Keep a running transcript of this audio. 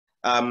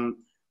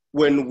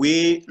When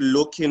we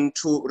look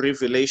into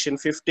Revelation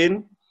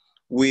 15,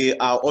 we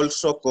are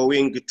also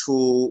going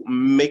to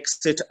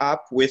mix it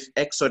up with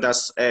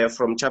Exodus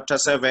from chapter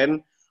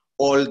 7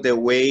 all the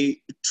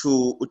way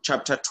to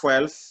chapter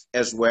 12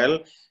 as well.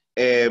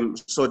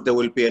 So there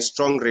will be a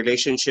strong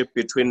relationship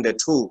between the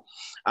two.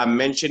 I'm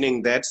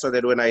mentioning that so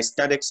that when I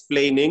start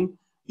explaining,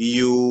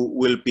 you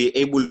will be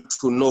able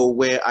to know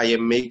where I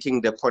am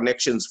making the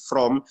connections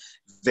from.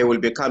 They will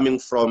be coming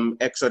from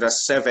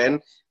Exodus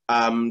 7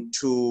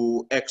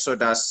 to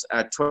Exodus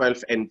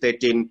 12 and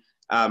 13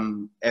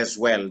 as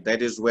well.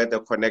 That is where the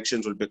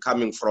connections will be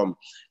coming from.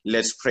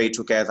 Let's pray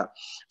together.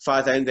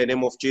 Father, in the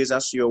name of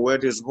Jesus, your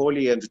word is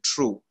holy and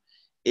true.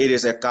 It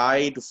is a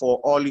guide for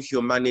all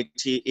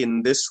humanity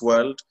in this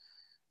world.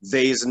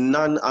 There is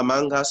none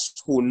among us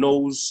who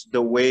knows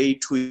the way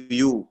to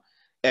you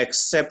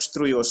except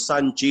through your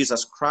Son,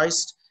 Jesus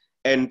Christ,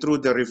 and through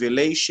the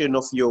revelation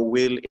of your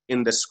will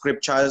in the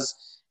scriptures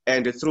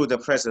and through the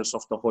presence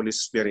of the Holy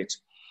Spirit.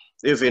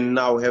 Even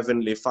now,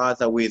 Heavenly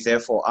Father, we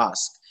therefore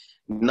ask,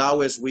 now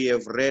as we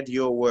have read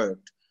your word,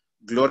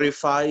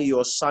 glorify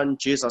your Son,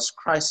 Jesus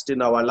Christ,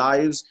 in our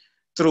lives,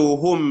 through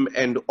whom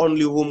and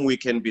only whom we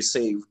can be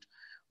saved.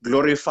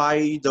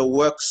 Glorify the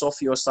works of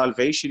your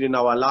salvation in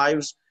our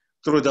lives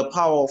through the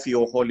power of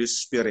your Holy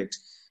Spirit,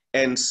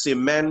 and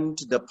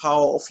cement the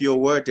power of your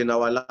word in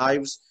our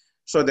lives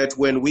so that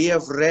when we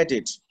have read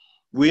it,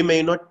 we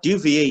may not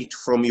deviate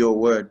from your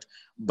word,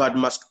 but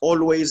must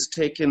always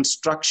take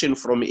instruction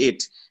from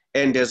it.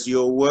 And as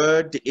your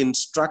word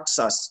instructs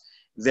us,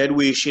 that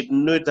we should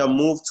neither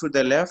move to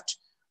the left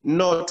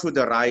nor to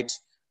the right,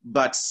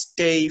 but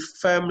stay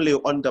firmly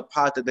on the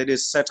path that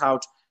is set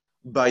out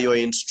by your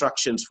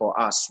instructions for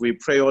us. We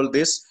pray all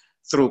this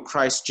through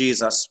Christ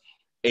Jesus.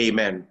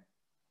 Amen.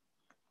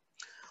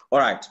 All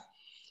right.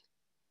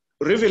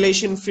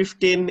 Revelation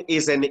 15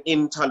 is an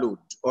interlude,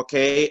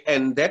 okay?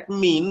 And that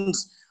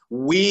means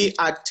we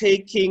are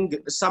taking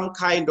some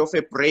kind of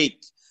a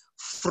break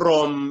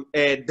from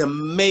the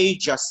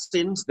major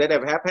sins that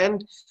have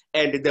happened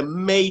and the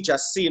major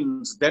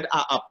sins that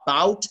are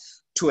about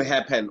to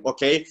happen,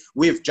 okay?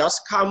 We've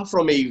just come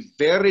from a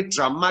very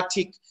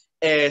dramatic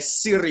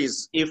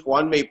series, if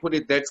one may put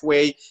it that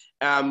way,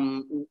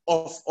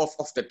 of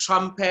the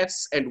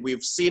trumpets, and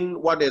we've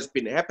seen what has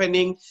been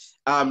happening.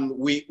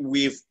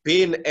 We've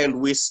been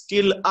and we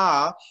still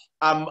are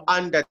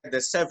under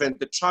the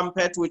seventh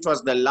trumpet, which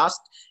was the last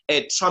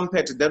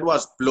trumpet that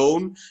was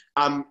blown.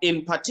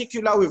 In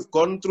particular, we've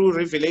gone through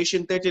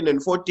Revelation 13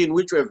 and 14,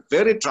 which were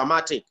very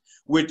dramatic,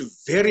 with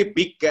very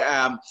big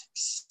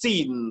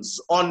scenes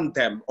on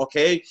them,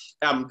 okay?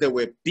 There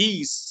were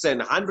beasts and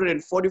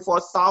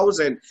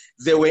 144,000.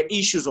 There were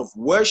issues of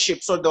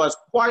worship. So there was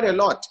quite a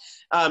lot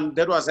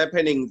that was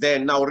happening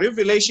then. Now,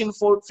 Revelation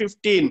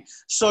 15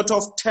 sort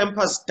of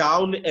tempers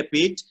down a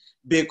bit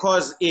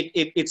because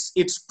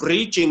it's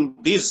bridging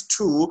these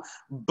two,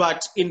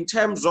 but in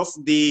terms of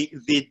the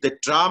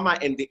drama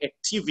and the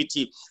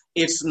activity,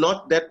 it's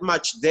not that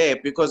much there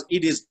because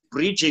it is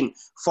bridging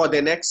for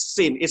the next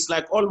scene. It's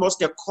like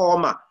almost a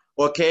comma,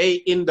 okay,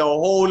 in the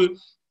whole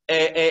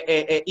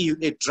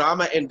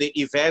drama and the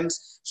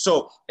events.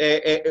 So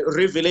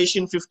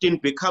Revelation 15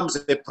 becomes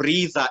a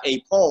breather, a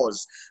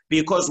pause,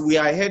 because we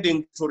are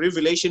heading to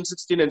Revelation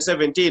 16 and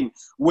 17,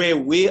 where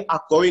we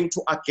are going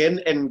to again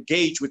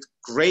engage with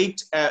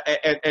great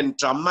and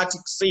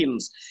dramatic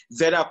scenes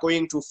that are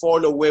going to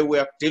follow, where we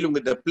are dealing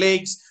with the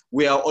plagues.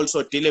 We are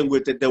also dealing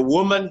with the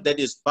woman that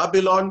is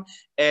Babylon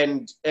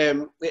and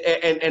the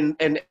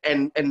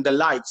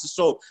likes.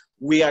 So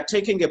we are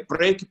taking a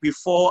break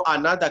before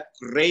another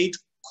great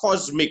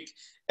cosmic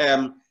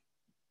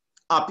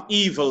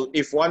upheaval,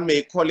 if one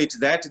may call it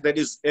that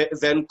is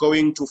then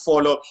going to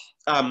follow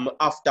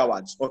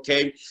afterwards,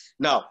 okay?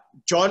 Now,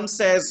 John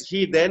says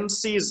he then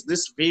sees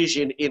this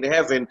vision in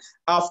heaven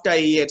after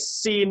he had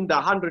seen the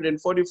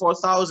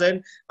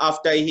 144,000,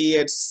 after he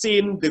had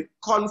seen the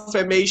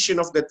confirmation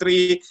of the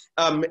three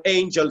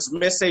angels'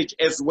 message,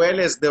 as well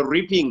as the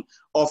reaping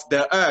of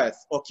the earth,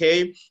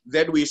 okay,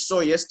 that we saw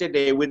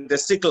yesterday with the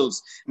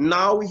sickles.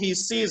 Now he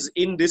sees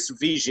in this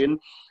vision,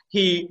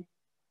 he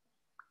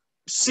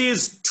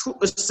sees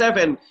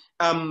seven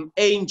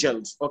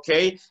angels,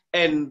 okay,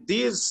 and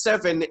these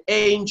seven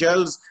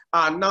angels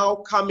are now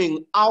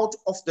coming out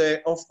of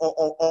the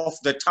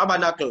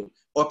tabernacle,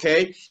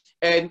 okay.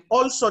 And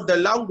also the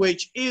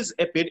language is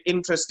a bit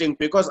interesting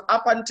because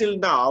up until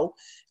now,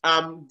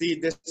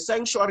 the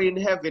sanctuary in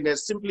heaven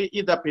has simply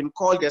either been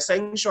called a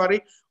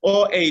sanctuary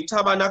or a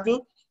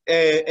tabernacle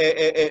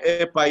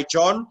by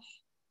John,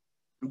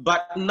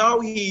 but now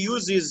he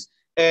uses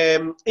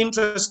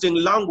interesting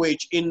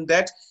language in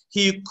that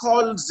he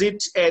calls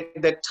it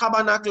the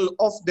tabernacle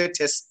of the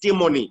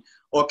testimony,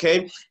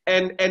 okay?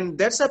 And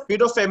that's a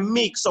bit of a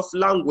mix of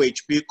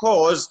language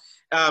because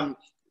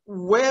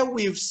where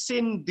we've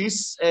seen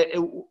this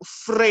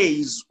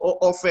phrase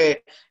of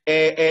the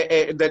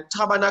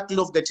tabernacle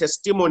of the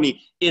testimony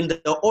in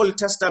the Old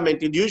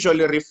Testament, it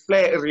usually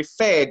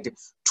referred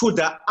to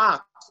the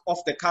ark of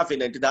the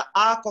covenant. The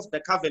Ark of the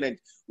Covenant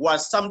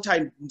was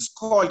sometimes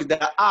called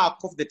the Ark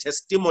of the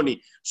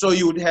Testimony. So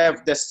you would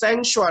have the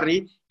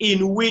sanctuary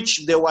in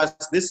which there was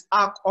this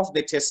Ark of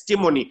the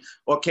Testimony,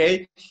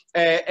 okay?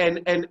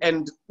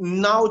 And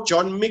now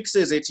John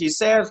mixes it. He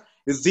says,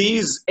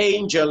 these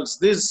angels,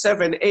 these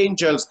 7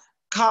 angels,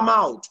 come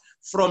out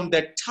from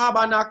the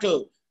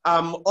tabernacle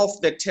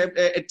of the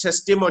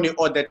testimony,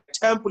 or the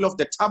temple of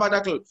the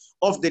tabernacle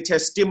of the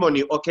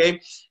testimony, okay?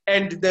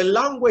 And the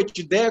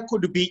language there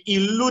could be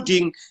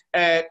alluding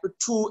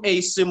to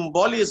a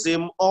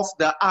symbolism of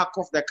the Ark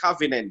of the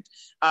Covenant.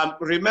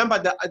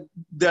 Remember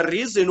the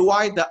reason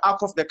why the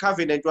Ark of the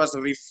Covenant was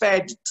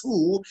referred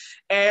to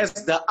as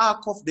the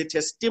Ark of the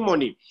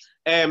Testimony.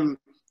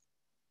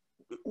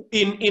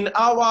 In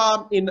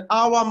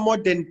our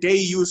modern day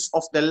use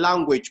of the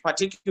language,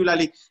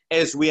 particularly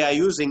as we are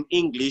using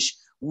English,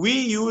 we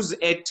use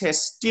a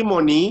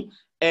testimony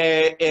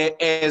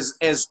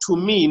as to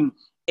mean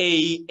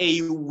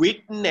a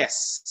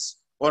witness,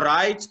 all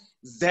right,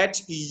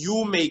 that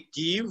you may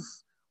give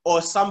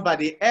or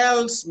somebody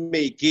else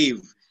may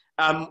give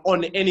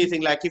on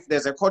anything. Like if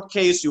there's a court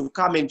case, you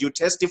come and you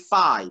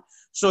testify.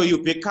 So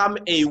you become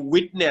a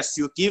witness,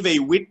 you give a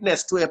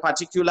witness to a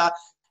particular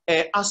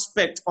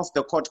aspect of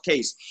the court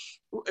case.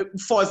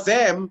 For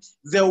them,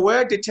 the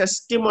word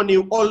testimony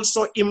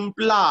also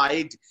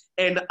implied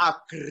an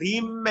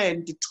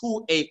agreement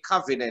to a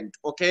covenant,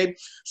 okay?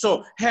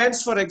 So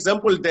hence, for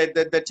example,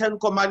 the 10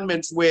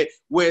 Commandments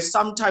were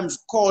sometimes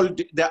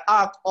called the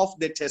Ark of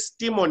the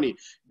Testimony,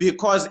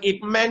 because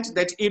it meant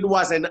that it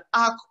was an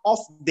ark of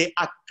the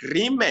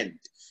agreement.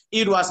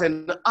 It was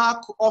an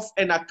ark of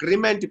an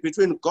agreement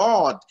between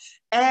God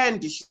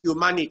and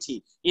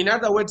humanity. In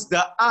other words,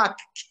 the ark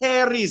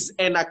carries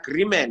an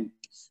agreement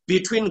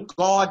between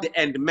God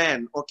and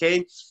man,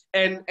 okay?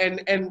 And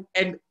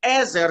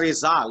as a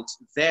result,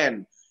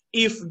 then,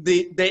 if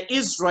the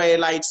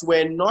Israelites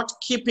were not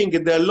keeping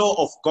the law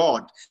of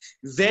God,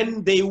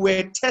 then they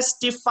were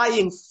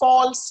testifying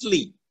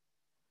falsely,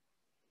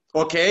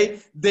 okay?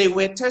 They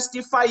were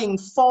testifying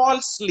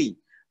falsely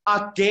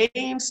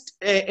against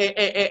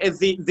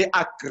the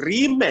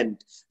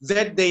agreement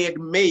that they had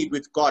made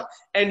with God.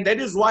 And that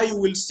is why you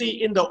will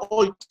see in the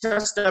Old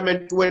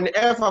Testament,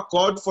 whenever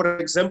God, for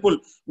example,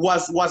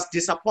 was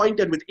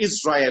disappointed with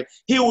Israel,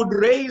 he would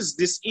raise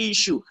this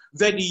issue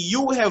that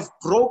you have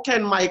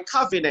broken my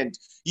covenant,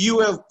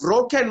 you have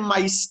broken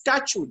my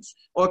statutes,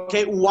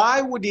 okay?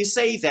 Why would he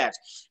say that?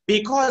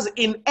 Because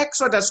in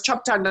Exodus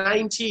chapter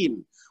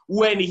 19,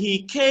 when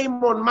he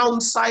came on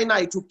Mount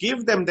Sinai to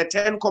give them the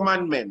 10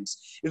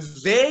 Commandments,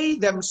 they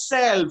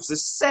themselves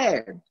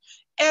said,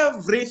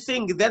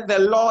 everything that the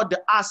Lord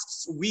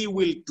asks, we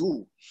will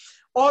do.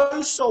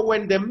 Also,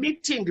 when the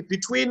meeting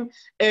between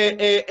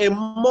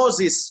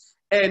Moses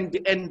and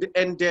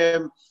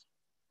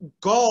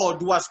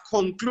God was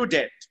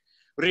concluded,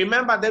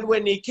 remember that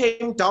when he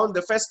came down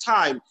the first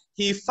time,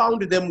 he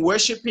found them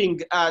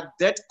worshiping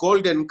that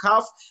golden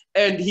calf,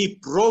 and he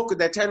broke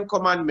the 10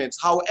 Commandments.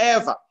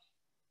 However,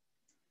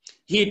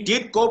 he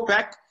did go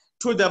back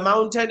to the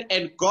mountain,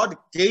 and God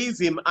gave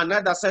him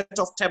another set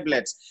of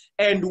tablets.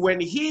 And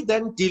when he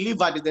then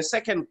delivered the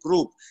second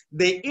group,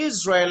 the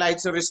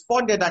Israelites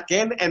responded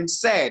again and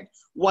said,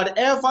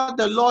 whatever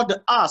the Lord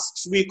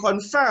asks, we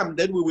confirm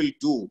that we will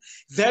do.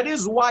 That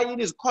is why it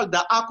is called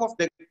the Ark of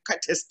the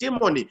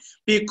Testimony,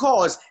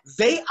 because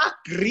they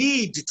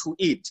agreed to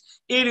it.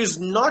 It is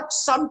not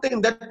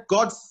something that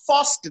God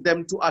forced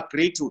them to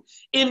agree to.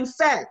 In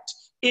fact,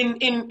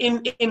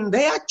 in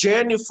their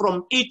journey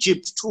from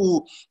Egypt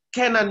to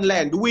Canaan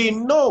land, we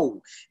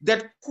know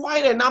that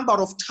quite a number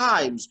of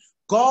times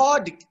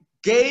God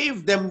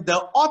gave them the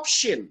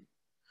option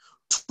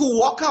to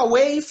walk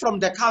away from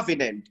the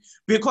covenant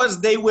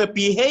because they were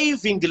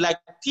behaving like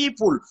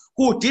people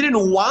who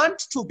didn't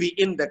want to be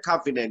in the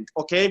covenant,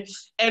 okay?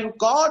 And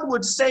God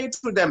would say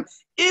to them,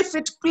 if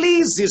it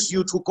pleases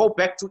you to go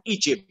back to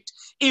Egypt,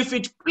 if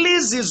it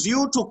pleases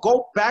you to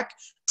go back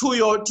to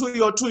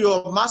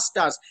your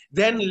masters,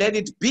 then let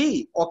it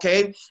be,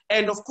 okay?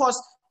 And of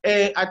course,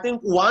 I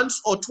think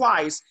once or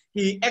twice,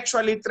 he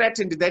actually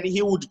threatened that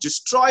he would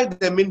destroy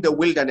them in the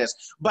wilderness.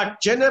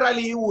 But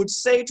generally, he would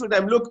say to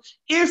them, look,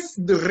 if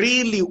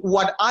really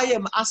what I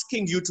am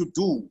asking you to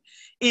do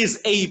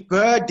is a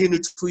burden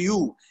to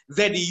you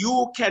that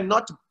you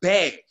cannot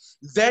bear,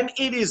 then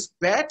it is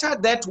better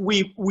that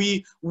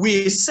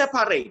we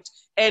separate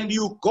and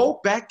you go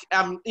back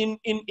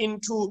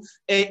into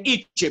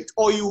Egypt,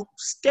 or you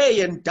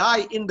stay and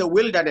die in the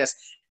wilderness,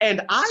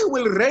 and I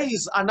will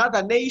raise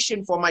another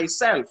nation for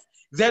myself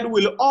that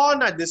will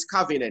honor this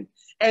covenant.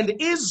 And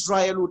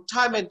Israel would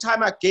time and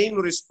time again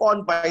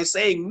respond by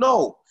saying,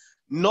 no,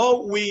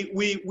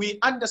 we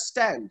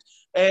understand,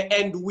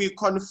 and we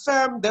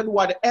confirm that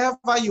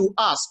whatever you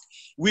ask,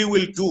 we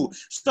will do.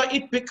 So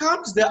it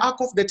becomes the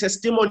Ark of the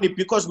Testimony,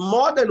 because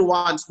more than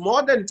once,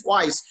 more than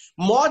twice,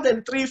 more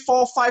than 3,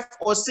 4, 5,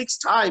 or 6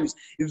 times,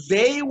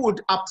 they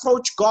would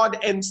approach God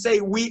and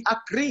say, we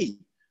agree.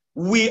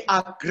 We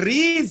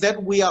agree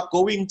that we are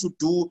going to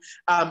do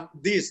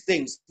these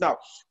things. Now,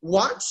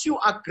 once you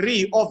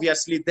agree,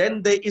 obviously,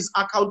 then there is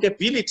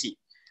accountability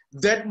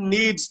that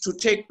needs to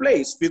take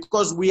place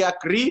because we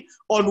agree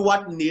on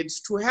what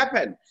needs to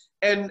happen.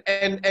 And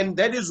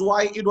that is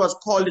why it was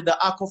called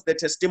the Ark of the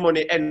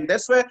Testimony. And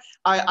that's where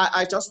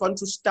I just want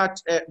to start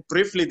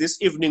briefly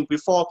this evening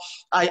before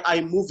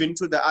I move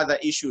into the other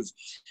issues.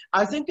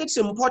 I think it's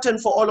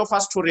important for all of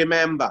us to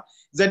remember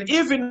that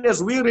even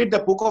as we read the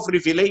book of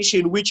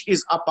Revelation, which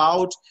is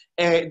about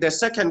the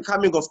second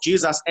coming of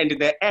Jesus and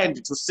the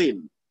end to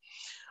sin,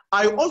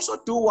 I also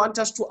do want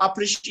us to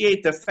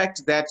appreciate the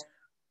fact that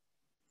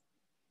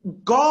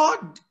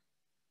God,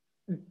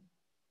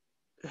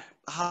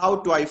 how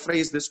do I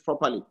phrase this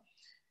properly?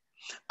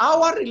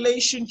 Our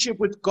relationship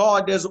with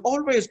God has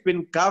always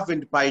been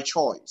governed by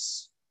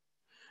choice.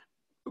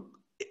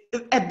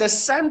 At the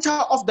center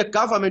of the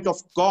government of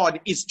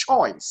God is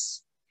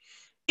choice,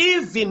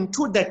 even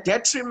to the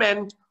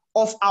detriment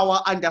of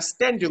our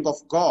understanding of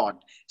God.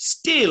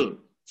 Still,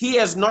 he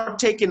has not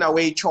taken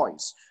away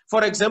choice.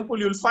 For example,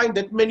 you'll find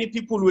that many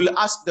people will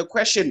ask the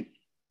question,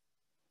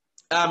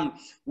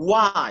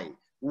 why?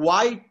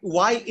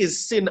 Why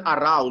is sin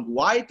around?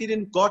 Why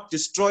didn't God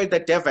destroy the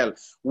devil?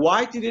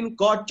 Why didn't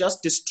God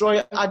just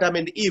destroy Adam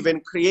and Eve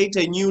and create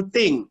a new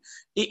thing?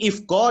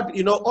 If God,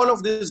 all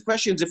of these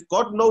questions, if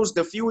God knows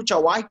the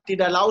future, why did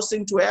he allow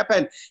sin to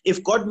happen?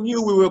 If God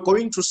knew we were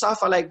going to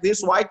suffer like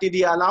this, why did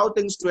he allow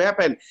things to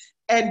happen?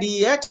 And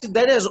yet,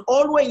 that has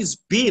always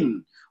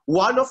been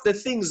one of the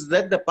things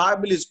that the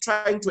Bible is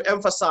trying to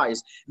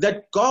emphasize,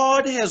 that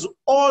God has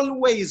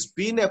always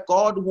been a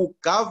God who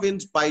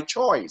governs by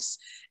choice.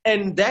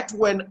 And that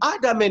when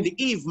Adam and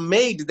Eve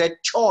made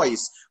that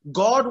choice,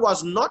 God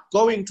was not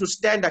going to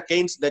stand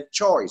against that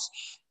choice.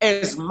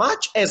 As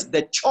much as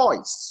the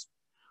choice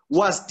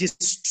was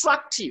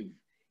destructive,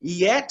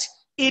 yet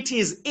it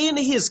is in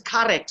his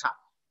character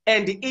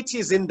and it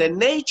is in the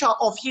nature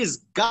of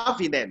his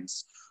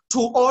governance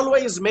to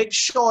always make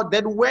sure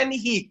that when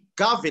he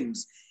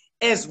governs,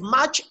 as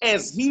much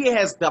as he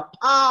has the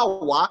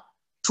power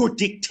to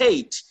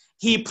dictate,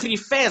 he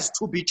prefers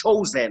to be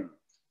chosen.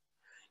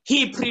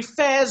 He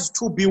prefers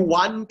to be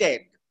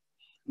wanted.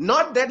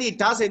 Not that he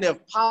doesn't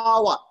have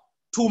power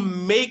to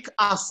make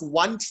us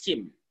want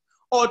him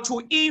or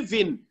to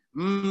even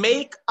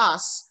make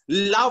us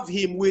love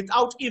him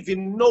without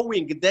even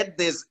knowing that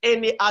there's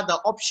any other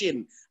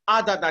option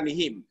other than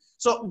him.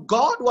 So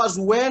God was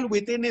well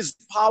within his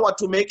power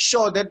to make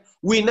sure that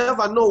we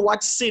never know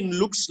what sin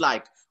looks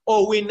like,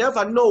 or we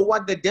never know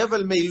what the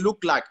devil may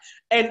look like.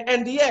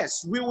 And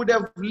yes, we would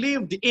have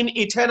lived in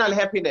eternal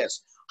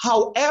happiness.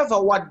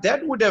 However, what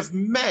that would have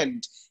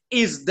meant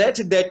is that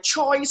the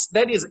choice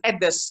that is at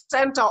the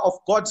center of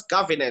God's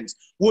governance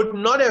would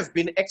not have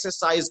been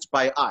exercised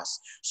by us.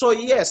 So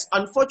yes,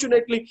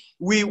 unfortunately,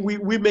 we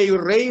may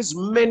raise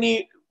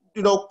many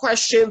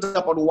questions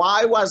about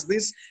why was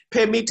this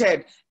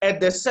permitted. At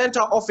the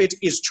center of it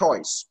is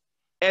choice.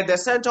 At the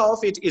center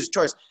of it is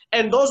choice.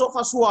 And those of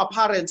us who are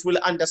parents will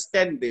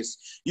understand this.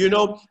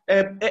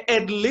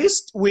 At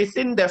least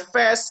within the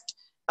first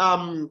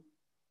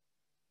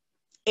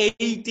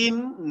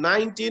 18,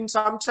 19,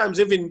 sometimes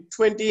even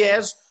 20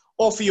 years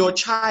of your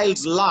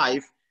child's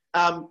life,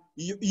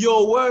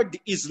 your word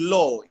is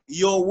law.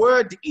 Your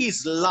word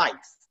is life,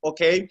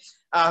 okay?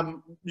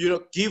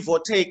 Give or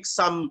take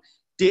some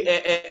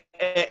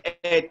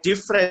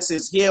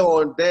differences here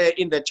or there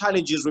in the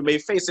challenges we may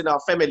face in our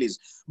families.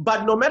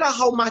 But no matter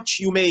how much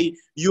you may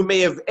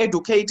have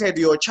educated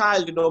your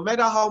child, no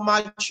matter how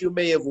much you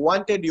may have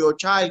wanted your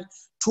child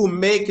to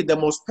make the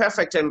most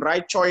perfect and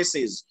right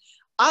choices,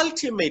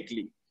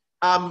 ultimately,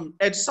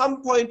 at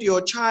some point,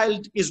 your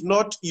child is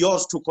not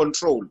yours to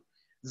control.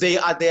 They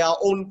are their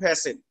own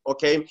person,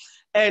 okay?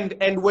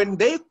 And when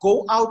they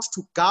go out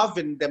to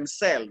govern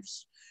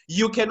themselves,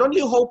 you can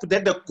only hope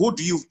that the good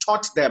you've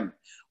taught them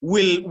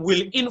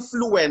will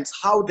influence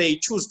how they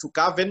choose to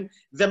govern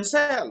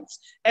themselves.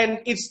 And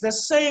it's the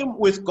same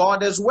with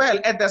God as well.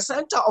 At the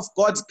center of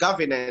God's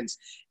governance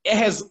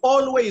has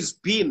always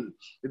been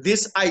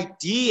this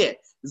idea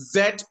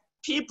that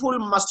people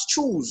must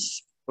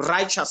choose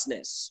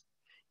righteousness.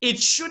 It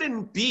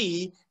shouldn't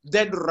be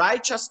that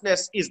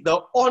righteousness is the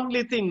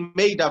only thing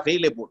made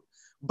available,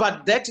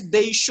 but that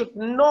they should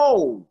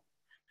know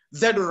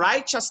that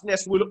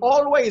righteousness will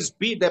always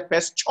be the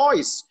best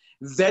choice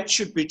that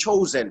should be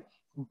chosen.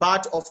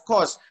 But of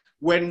course,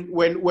 when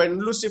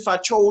Lucifer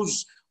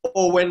chose,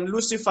 or when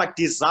Lucifer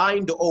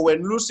designed, or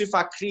when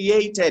Lucifer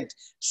created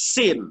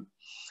sin,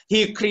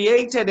 he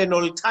created an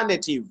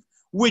alternative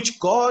which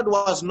God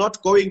was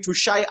not going to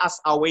shy us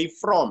away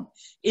from.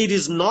 It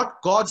is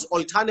not God's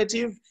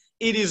alternative.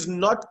 It is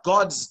not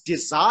God's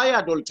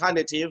desired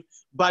alternative,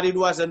 but it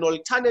was an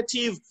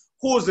alternative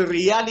whose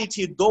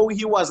reality, though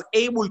he was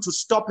able to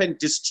stop and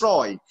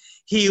destroy,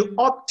 he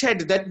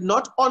opted that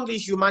not only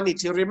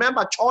humanity,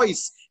 remember,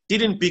 choice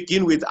didn't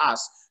begin with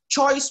us.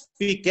 Choice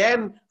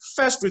began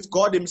first with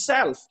God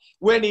himself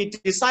when he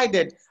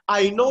decided,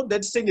 I know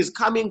that sin is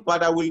coming,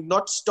 but I will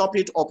not stop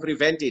it or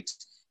prevent it.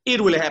 It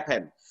will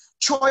happen.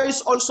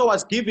 Choice also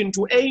was given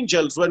to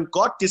angels when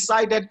God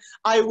decided,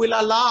 I will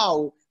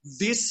allow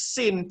this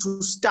sin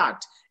to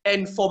start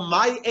and for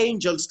my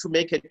angels to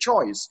make a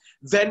choice.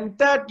 Then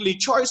thirdly,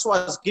 choice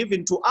was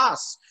given to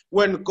us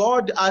when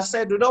God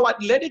said, you know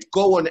what, let it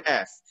go on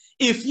earth.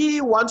 If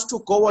he wants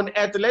to go on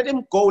earth, let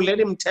him go, let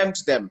him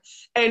tempt them.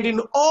 And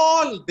in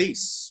all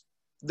this,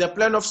 the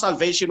plan of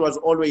salvation was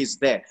always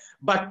there.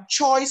 But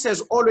choice has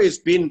always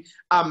been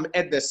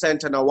at the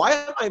center. Now, why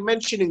am I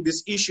mentioning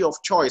this issue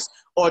of choice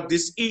or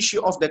this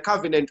issue of the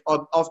covenant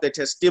of the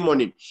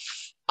testimony?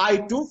 I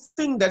do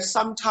think that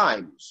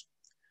sometimes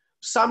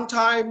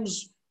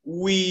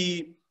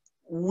we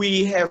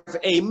have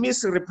a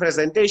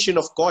misrepresentation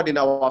of God in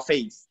our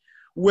faith,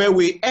 where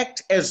we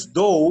act as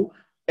though,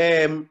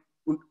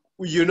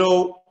 you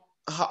know,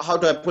 how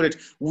do I put it?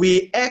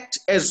 We act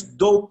as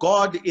though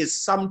God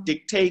is some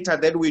dictator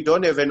that we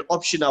don't have an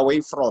option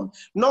away from.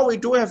 No, we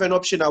do have an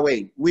option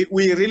away. We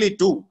really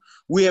do.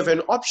 We have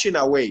an option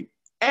away.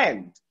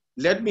 And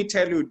let me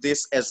tell you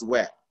this as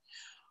well.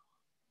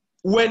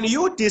 When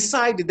you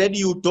decide that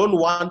you don't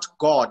want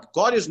God,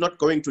 God is not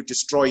going to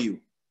destroy you.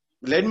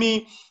 Let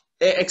me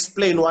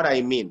explain what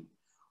I mean.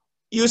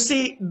 You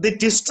see, the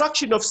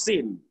destruction of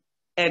sin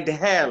and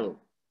hell,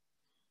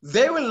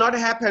 they will not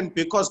happen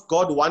because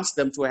God wants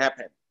them to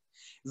happen.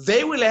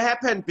 They will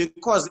happen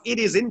because it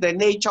is in the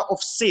nature of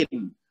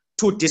sin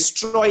to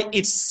destroy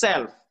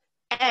itself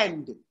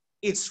and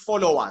its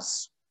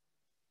followers.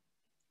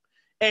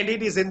 And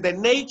it is in the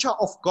nature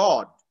of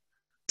God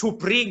to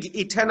bring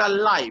eternal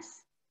life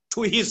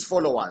to his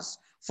followers.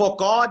 For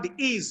God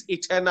is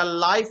eternal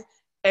life,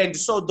 and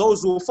so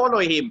those who follow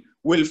him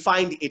will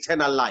find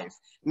eternal life.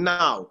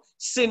 Now,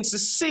 since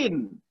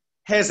sin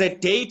has a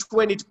date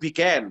when it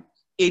began,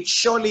 it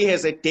surely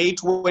has a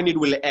date when it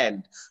will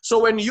end. So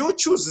when you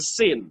choose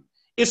sin,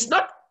 it's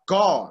not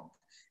God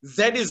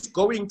that is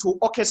going to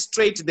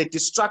orchestrate the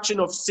destruction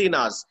of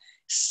sinners.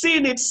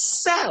 Sin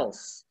itself,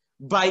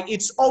 by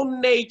its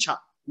own nature,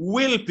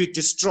 will be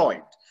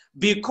destroyed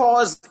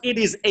because it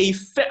is a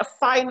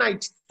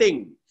finite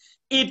thing.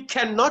 It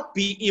cannot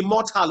be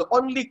immortal.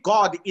 Only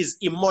God is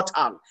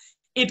immortal.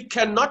 It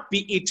cannot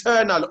be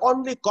eternal.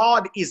 Only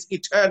God is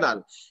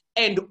eternal.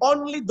 And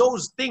only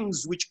those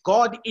things which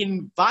God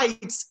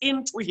invites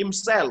into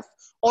himself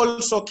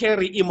also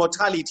carry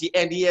immortality,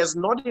 and he has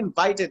not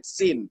invited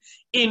sin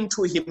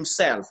into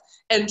himself.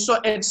 And so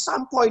at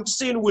some point,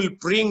 sin will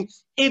bring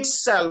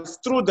itself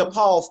through the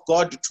power of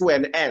God to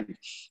an end.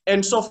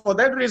 And so for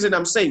that reason,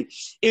 I'm saying,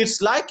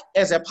 it's like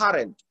as a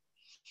parent,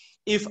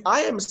 if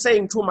I am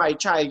saying to my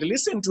child,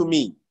 listen to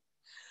me,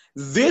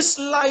 this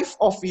life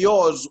of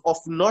yours of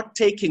not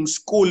taking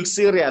school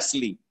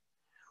seriously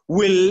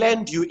will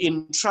land you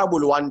in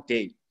trouble one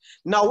day.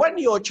 Now, when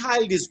your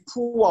child is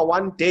poor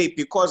one day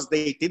because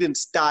they didn't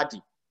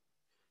study,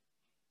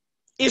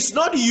 it's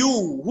not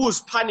you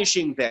who's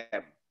punishing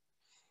them.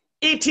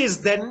 It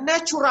is the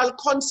natural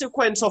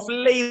consequence of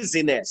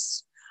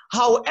laziness.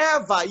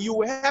 However,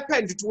 you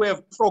happened to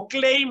have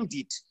proclaimed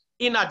it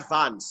in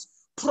advance.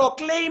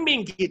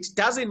 Proclaiming it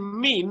doesn't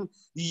mean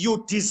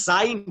you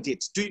designed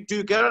it. Do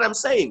you get what I'm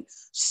saying?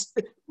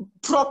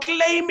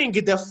 Proclaiming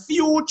the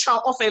future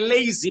of a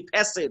lazy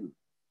person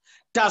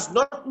does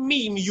not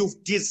mean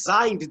you've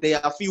designed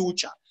their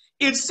future.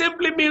 It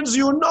simply means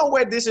you know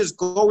where this is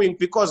going,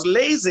 because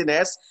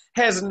laziness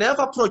has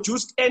never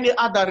produced any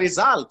other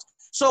result.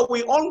 So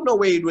we all know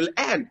where it will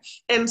end.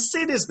 And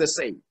sin is the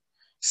same.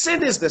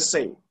 Sin is the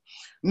same.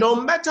 No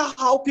matter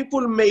how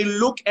people may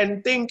look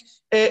and think,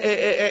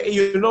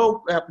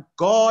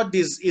 God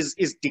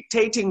is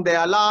dictating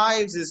their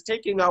lives, is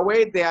taking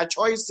away their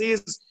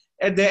choices,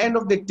 at the end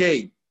of the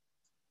day,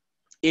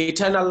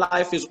 eternal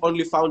life is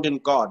only found in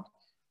God,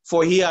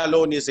 for he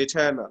alone is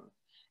eternal.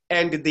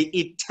 And the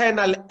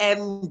eternal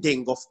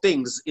ending of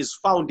things is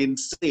found in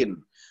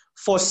sin.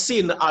 For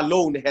sin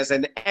alone has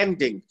an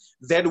ending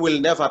that will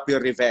never be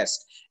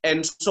reversed.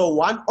 And so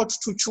one ought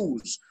to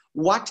choose,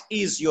 what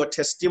is your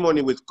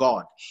testimony with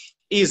God?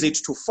 Is it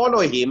to follow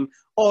him,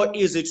 or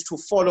is it to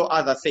follow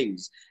other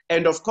things?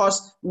 And of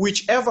course,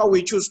 whichever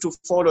we choose to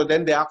follow,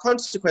 then there are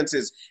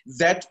consequences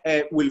that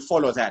will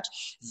follow that.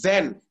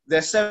 Then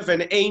the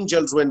 7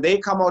 angels, when they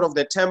come out of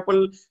the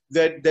temple,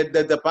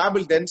 the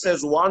Bible then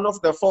says one of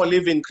the 4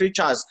 living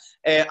creatures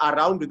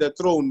around the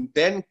throne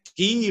then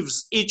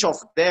gives each of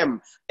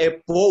them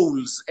a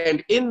bowls,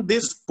 and in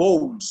these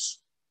bowls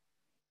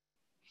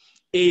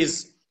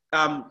is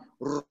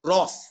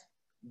wrath.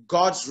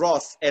 God's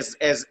wrath, as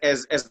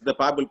the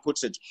Bible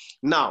puts it.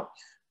 Now,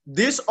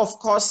 this, of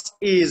course,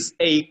 is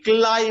a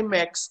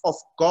climax of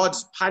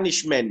God's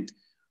punishment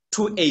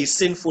to a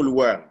sinful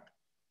world.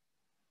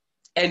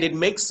 And it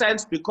makes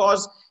sense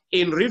because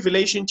in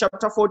Revelation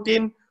chapter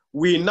 14,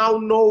 we now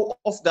know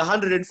of the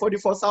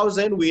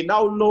 144,000. We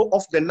now know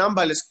of the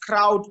numberless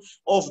crowd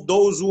of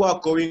those who are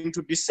going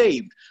to be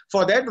saved.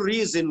 For that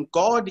reason,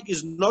 God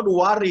is not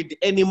worried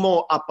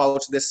anymore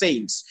about the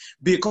saints,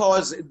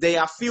 because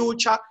their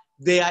future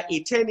their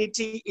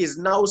eternity is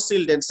now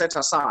sealed and set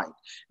aside.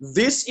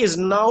 This is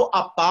now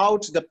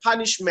about the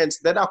punishments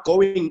that are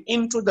going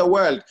into the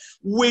world,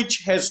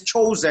 which has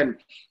chosen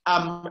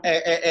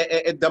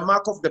the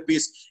mark of the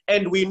beast.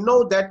 And we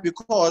know that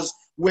because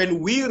when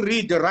we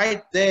read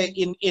right there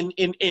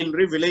in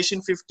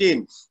Revelation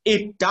 15,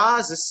 it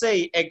does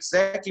say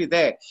exactly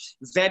there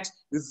that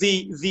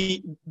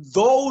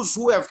those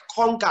who have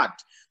conquered,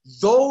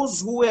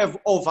 those who have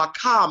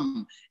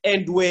overcome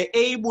and were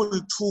able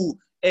to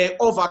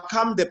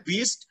overcome the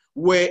beast,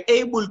 were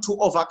able to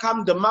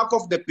overcome the mark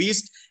of the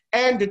beast,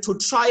 and to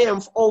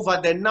triumph over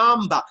the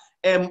number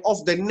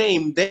of the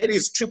name, that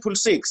is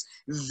 666.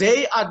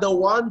 They are the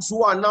ones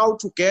who are now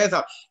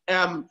together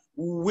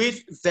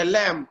with the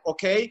Lamb,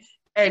 okay?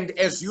 And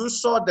as you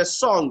saw the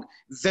song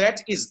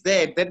that is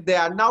there, that they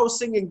are now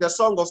singing the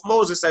song of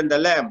Moses and the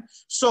Lamb.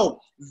 So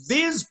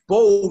these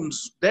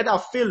bowls that are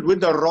filled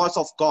with the wrath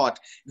of God,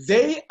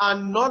 they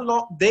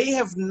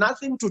have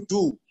nothing to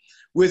do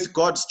with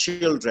God's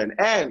children.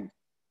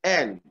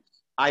 And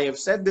I have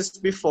said this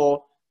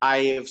before, I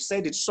have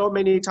said it so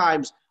many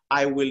times,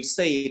 I will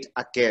say it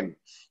again.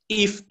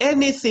 If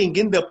anything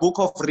in the book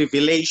of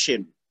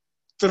Revelation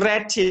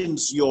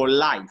threatens your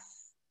life,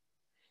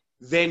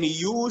 then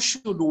you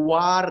should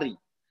worry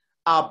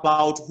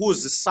about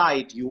whose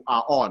side you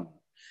are on.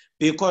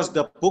 Because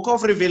the book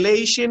of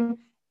Revelation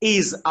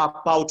is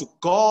about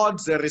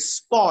God's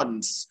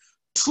response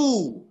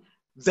to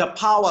the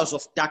powers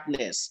of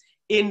darkness.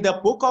 In the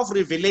book of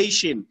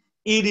Revelation,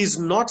 it is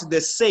not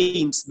the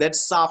saints that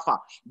suffer,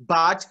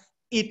 but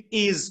it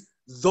is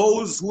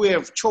those who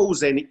have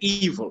chosen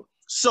evil.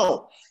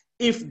 So,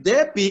 if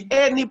there be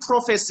any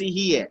prophecy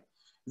here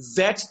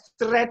that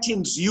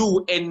threatens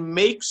you and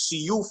makes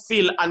you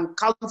feel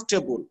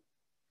uncomfortable,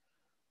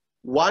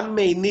 one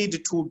may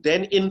need to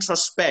then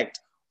introspect,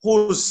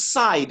 whose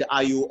side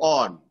are you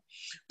on?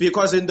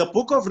 Because in the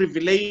book of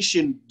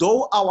Revelation,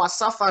 though our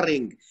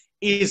suffering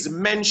is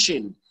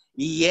mentioned,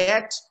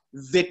 yet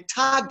the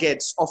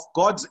targets of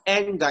God's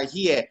anger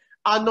here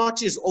are not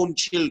his own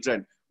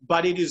children,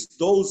 but it is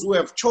those who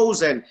have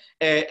chosen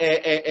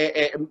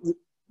the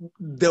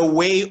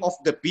way of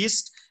the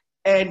beast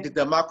and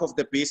the mark of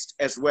the beast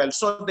as well.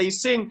 So they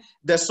sing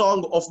the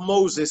song of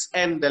Moses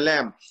and the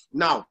Lamb.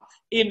 Now,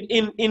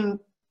 in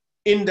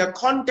the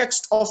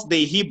context of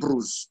the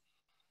Hebrews,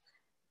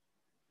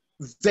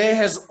 there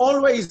has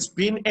always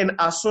been an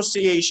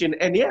association,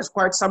 and here's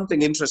quite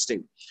something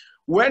interesting.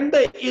 When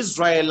the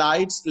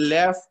Israelites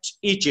left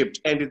Egypt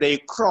and they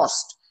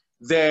crossed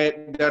the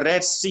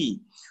Red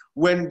Sea,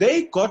 when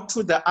they got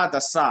to the other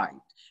side,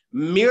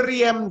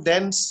 Miriam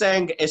then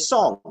sang a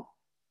song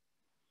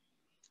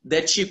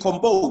that she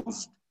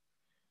composed,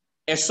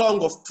 a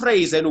song of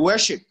praise and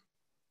worship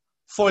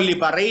for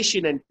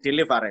liberation and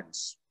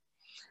deliverance.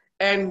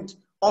 And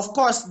of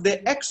course,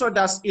 the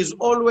Exodus is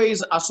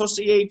always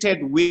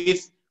associated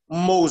with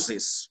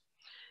Moses.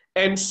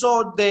 And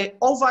so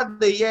over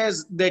the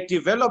years, they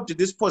developed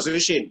this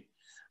position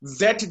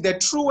that the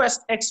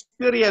truest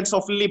experience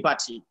of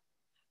liberty,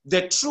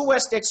 the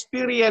truest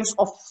experience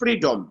of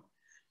freedom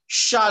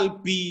shall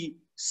be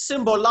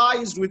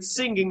symbolized with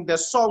singing the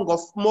song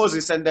of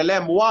Moses and the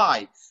Lamb.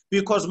 Why?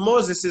 Because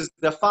Moses is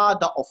the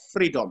father of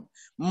freedom.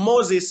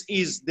 Moses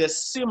is the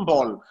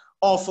symbol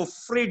of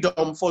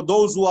freedom for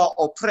those who are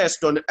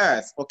oppressed on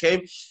earth,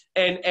 okay?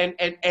 And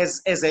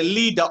as a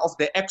leader of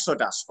the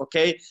Exodus,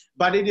 okay?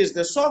 But it is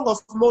the song of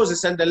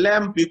Moses and the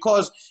Lamb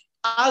because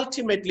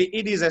ultimately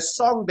it is a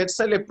song that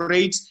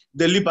celebrates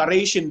the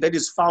liberation that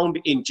is found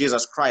in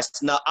Jesus Christ.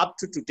 Now, up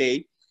to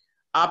today,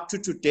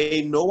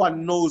 no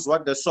one knows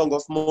what the song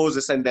of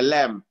Moses and the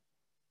Lamb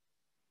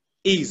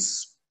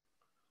is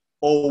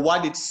or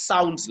what it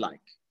sounds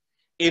like.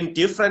 In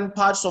different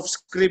parts of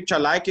scripture,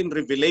 like in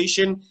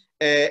Revelation,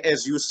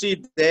 as you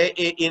see there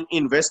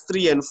in verse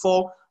 3 and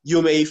 4,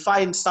 you may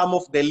find some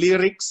of the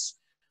lyrics,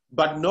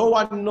 but no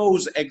one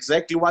knows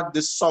exactly what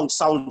this song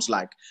sounds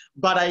like.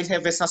 But I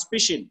have a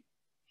suspicion.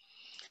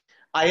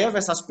 I have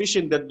a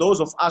suspicion that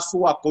those of us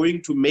who are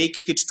going to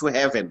make it to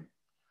heaven,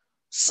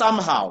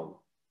 somehow,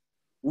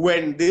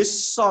 when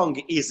this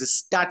song is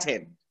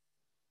started,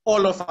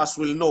 all of us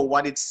will know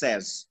what it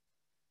says,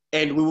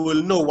 and we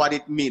will know what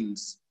it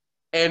means,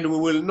 and we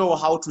will know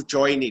how to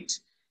join it,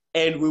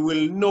 and we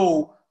will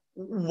know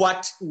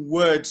what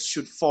words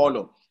should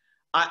follow.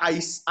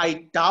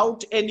 I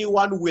doubt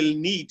anyone will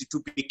need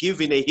to be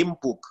given a hymn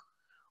book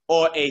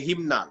or a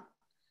hymnal.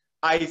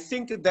 I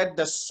think that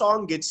the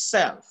song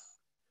itself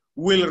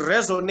will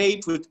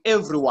resonate with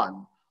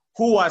everyone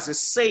who was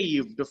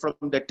saved from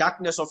the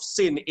darkness of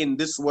sin in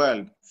this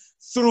world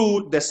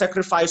through the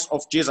sacrifice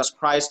of Jesus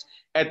Christ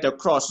at the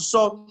cross.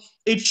 So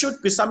it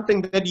should be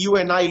something that you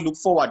and I look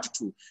forward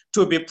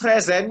to be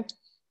present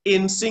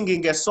in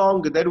singing a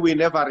song that we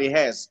never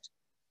rehearsed.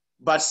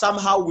 But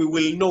somehow we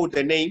will know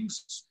the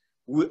names,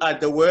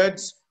 the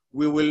words,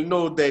 we will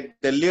know the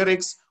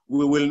lyrics,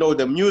 we will know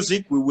the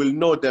music, we will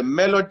know the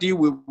melody,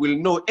 we will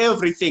know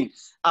everything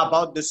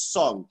about the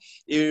song.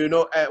 You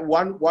know,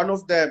 one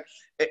of the,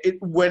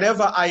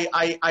 whenever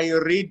I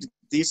read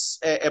this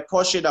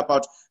portion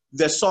about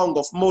the song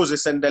of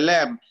Moses and the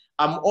Lamb,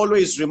 I'm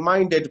always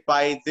reminded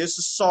by this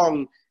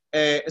song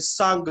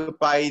sung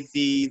by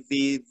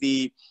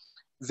the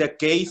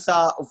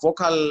Gaither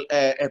vocal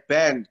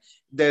band.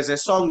 There's a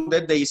song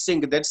that they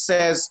sing that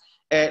says,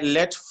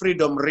 let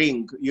freedom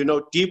ring. You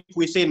know, deep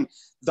within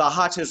the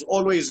heart has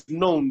always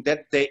known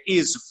that there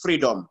is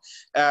freedom.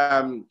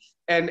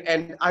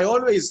 And I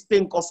always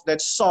think of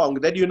that song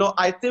that, you know,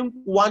 I think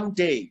one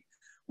day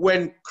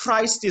when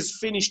Christ is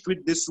finished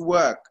with this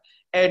work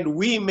and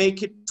we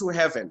make it to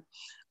heaven,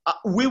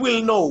 we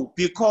will know,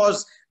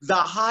 because the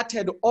heart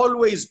had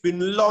always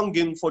been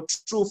longing for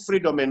true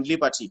freedom and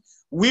liberty.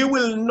 We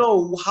will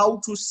know how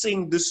to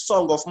sing this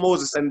song of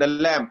Moses and the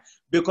Lamb,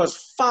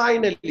 because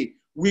finally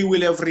we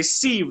will have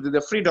received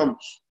the freedom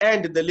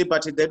and the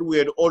liberty that we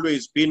had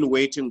always been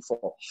waiting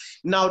for.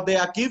 Now they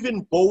are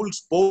given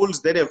bowls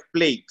that have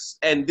plagues,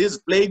 and these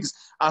plagues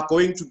are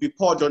going to be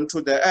poured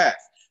onto the earth.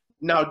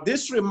 Now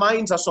this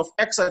reminds us of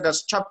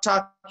Exodus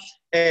chapter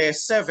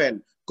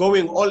 7,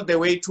 going all the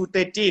way to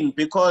 13,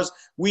 because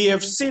we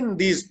have seen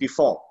these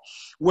before.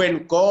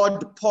 When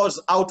God pours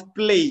out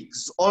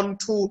plagues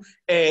onto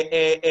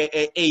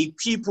a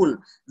people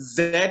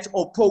that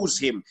oppose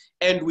him.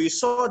 And we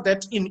saw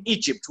that in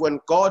Egypt, when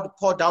God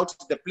poured out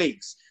the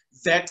plagues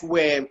that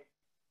were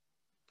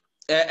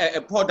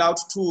poured out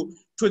to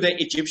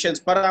the Egyptians.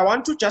 But I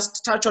want to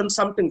just touch on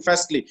something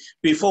firstly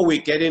before we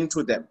get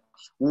into them.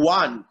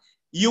 One,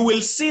 you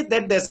will see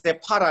that there's a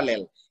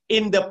parallel.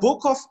 In the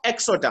book of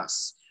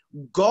Exodus,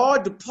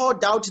 God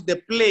poured out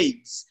the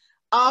plagues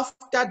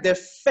after the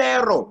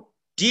Pharaoh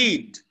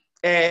did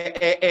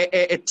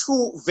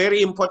two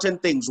very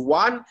important things.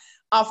 One,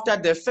 after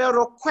the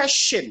Pharaoh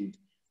questioned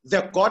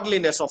the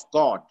godliness of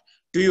God.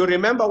 Do you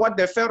remember what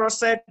the Pharaoh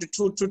said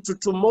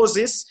to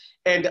Moses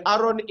and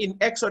Aaron in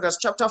Exodus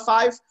chapter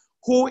 5?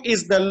 Who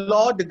is the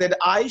Lord that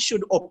I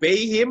should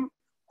obey him?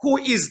 Who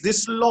is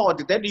this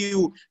Lord that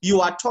you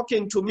are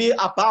talking to me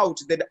about,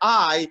 that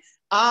I,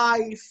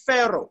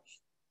 Pharaoh?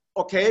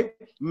 Okay,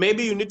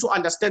 maybe you need to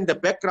understand the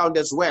background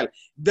as well.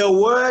 The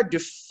word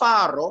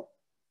Pharaoh,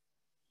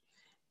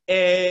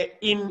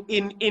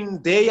 in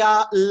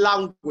their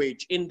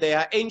language, in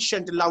their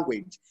ancient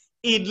language,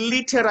 it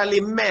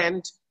literally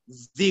meant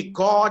the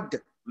God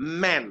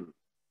man.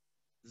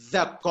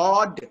 The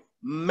God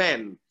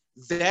man.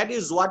 That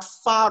is what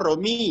Pharaoh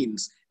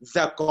means,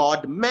 the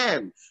God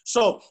man.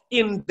 So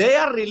in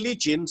their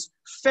religions,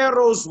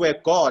 pharaohs were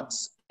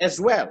gods as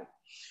well.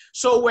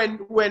 So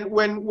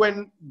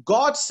when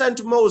God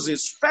sent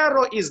Moses,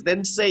 Pharaoh is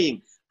then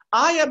saying,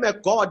 I am a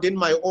God in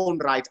my own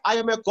right. I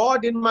am a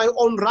God in my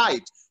own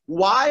right.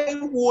 Why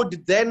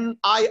would then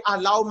I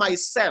allow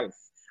myself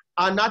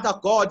another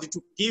God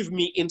to give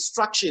me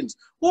instructions?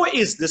 Who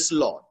is this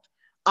Lord?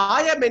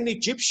 I am an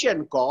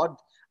Egyptian God.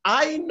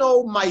 I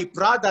know my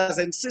brothers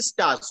and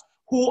sisters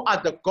who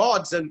are the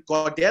gods and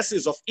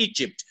goddesses of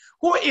Egypt.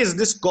 Who is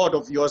this God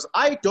of yours?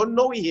 I don't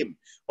know him.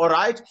 All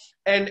right.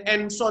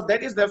 And so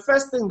that is the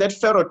first thing that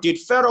Pharaoh did.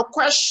 Pharaoh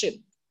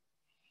questioned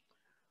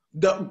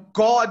the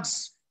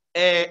God's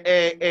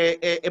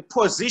a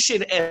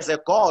position as a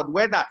God,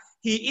 whether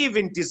he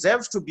even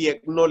deserves to be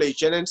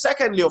acknowledged. And then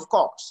secondly, of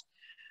course,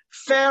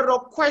 Pharaoh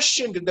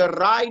questioned the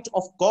right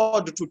of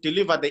God to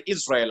deliver the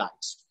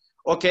Israelites.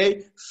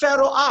 Okay,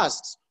 Pharaoh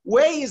asks,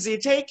 where is he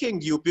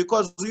taking you?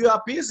 Because you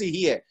are busy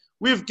here.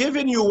 We've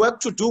given you work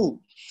to do.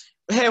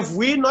 Have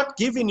we not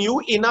given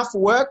you enough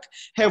work?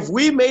 Have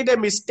we made a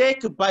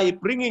mistake by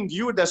bringing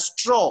you the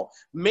straw?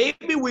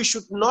 Maybe we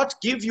should not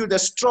give you the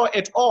straw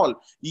at all.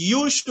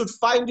 You should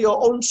find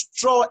your own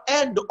straw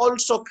and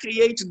also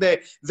create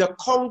the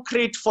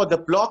concrete for the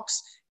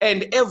blocks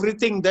and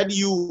everything that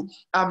you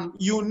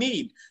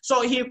need.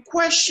 So he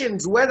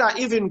questions whether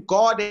even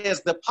God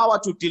has the power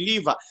to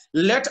deliver,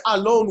 let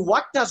alone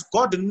what does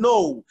God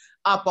know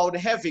about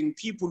having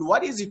people?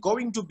 What is he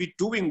going to be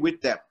doing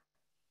with them?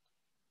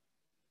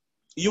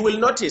 You will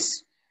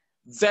notice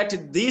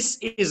that this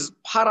is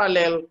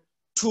parallel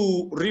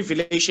to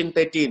Revelation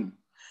 13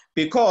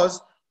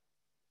 because,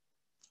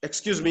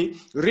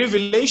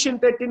 Revelation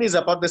 13 is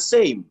about the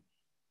same.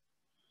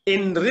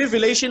 In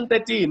Revelation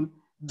 13,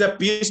 the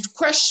beast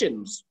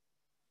questions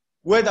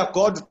whether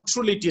God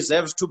truly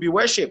deserves to be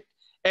worshipped.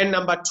 And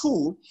number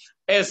two,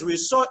 as we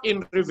saw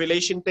in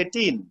Revelation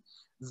 13,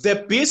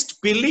 the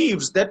beast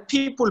believes that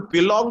people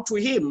belong to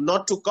him,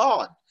 not to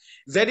God.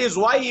 That is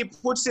why he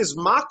puts his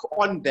mark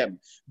on them,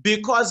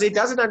 because he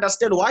doesn't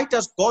understand, why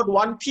does God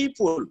want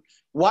people?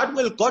 What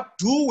will God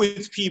do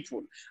with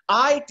people?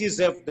 I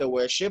deserve the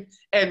worship,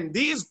 and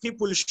these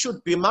people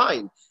should be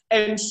mine.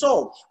 And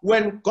so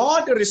when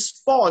God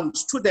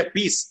responds to the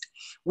beast,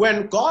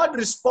 when God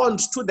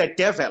responds to the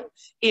devil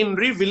in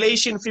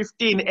Revelation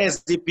 15,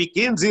 as he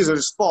begins his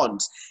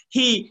response,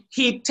 he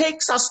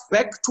takes us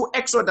back to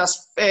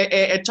Exodus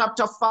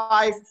chapter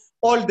 5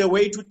 all the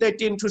way to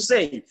 13 to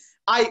say,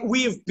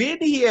 we've been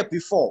here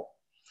before,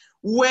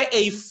 where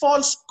a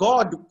false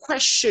God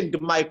questioned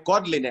my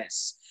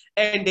godliness,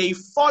 and a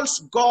false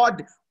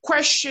God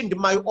questioned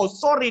my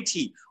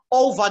authority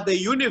over the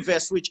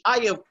universe which I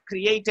have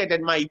created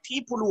and my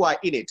people who are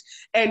in it.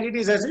 And it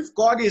is as if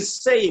God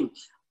is saying,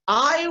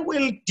 I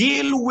will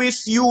deal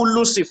with you,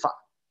 Lucifer,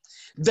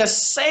 the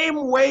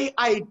same way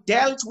I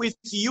dealt with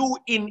you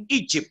in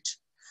Egypt.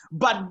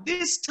 But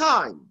this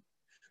time,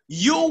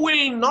 you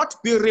will not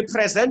be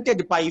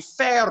represented by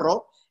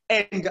Pharaoh,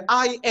 and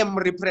I am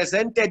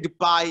represented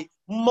by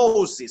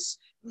Moses.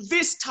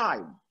 This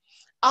time,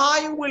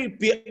 I will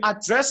be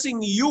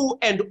addressing you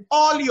and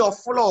all your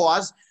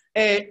followers,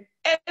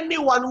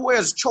 anyone who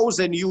has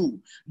chosen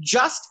you,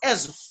 just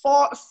as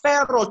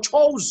Pharaoh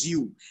chose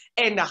you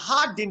and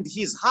hardened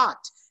his heart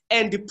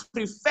and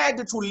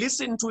preferred to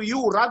listen to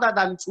you rather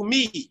than to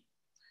me.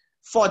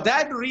 For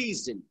that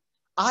reason,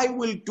 I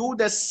will do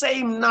the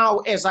same now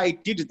as I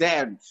did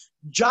then.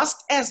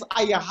 Just as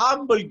I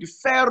humbled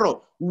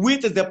Pharaoh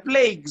with the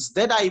plagues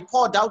that I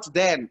poured out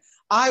then,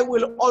 I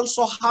will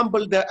also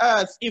humble the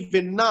earth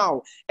even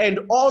now, and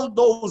all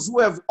those who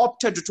have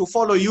opted to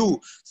follow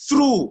you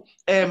through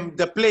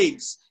the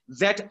plagues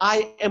that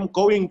I am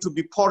going to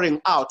be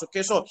pouring out.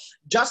 Okay, so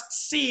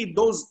just see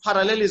those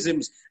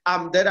parallelisms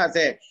that are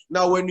there.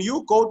 Now, when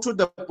you go to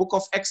the book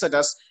of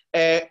Exodus,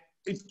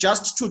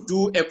 just to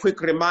do a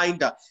quick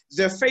reminder,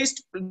 the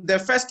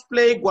first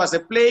plague was a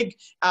plague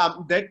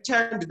that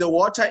turned the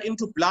water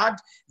into blood.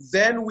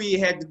 Then we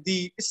had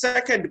the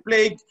second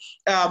plague,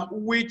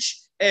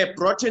 which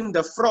brought in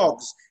the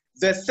frogs.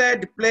 The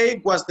third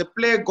plague was the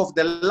plague of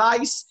the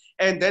lice.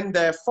 And then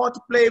the fourth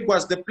plague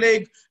was the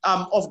plague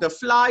of the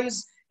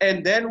flies.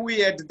 And then we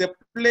had the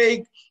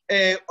plague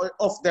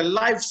of the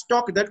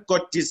livestock that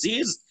got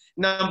diseased.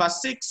 Number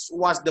 6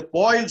 was the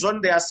boils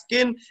on their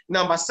skin.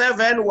 Number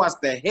 7 was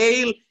the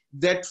hail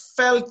that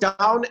fell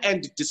down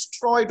and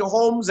destroyed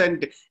homes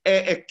and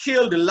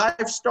killed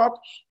livestock.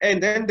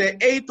 And then the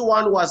 8th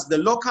one was the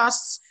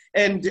locusts.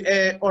 And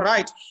all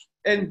right.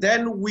 And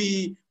then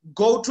we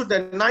go to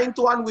the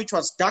 9th one, which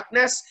was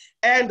darkness.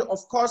 And of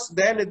course,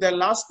 then the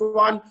last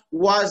one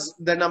was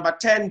the number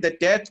 10, the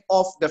death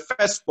of the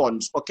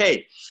firstborns.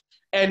 Okay.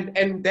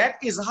 And that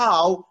is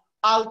how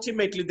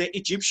ultimately the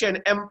Egyptian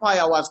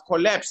empire was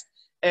collapsed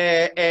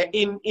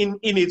in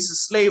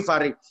its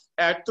slavery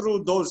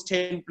through those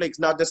 10 plagues.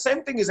 Now, the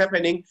same thing is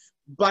happening,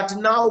 but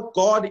now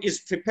God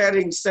is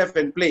preparing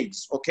 7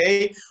 plagues,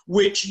 okay,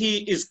 which he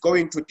is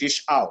going to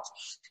dish out.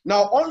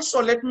 Now,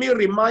 also, let me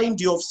remind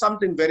you of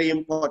something very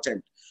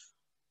important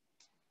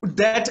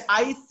that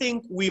I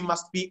think we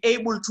must be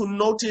able to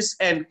notice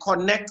and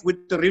connect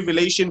with the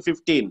Revelation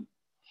 15.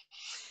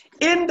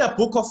 In the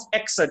book of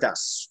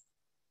Exodus,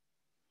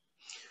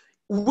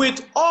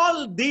 with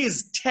all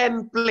these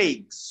 10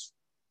 plagues,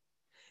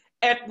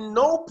 at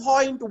no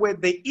point were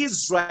the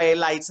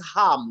Israelites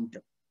harmed.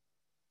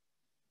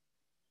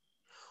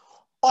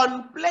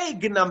 On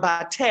plague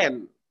number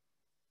 10,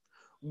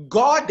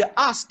 God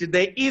asked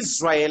the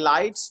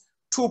Israelites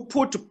to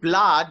put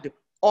blood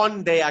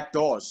on their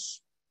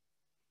doors.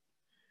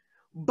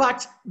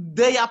 But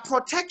their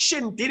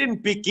protection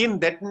didn't begin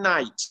that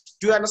night.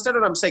 Do you understand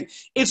what I'm saying?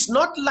 It's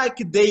not like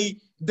the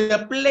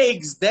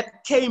plagues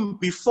that came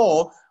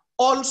before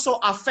also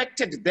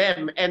affected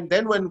them. And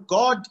then when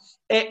God,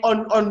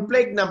 on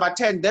plague number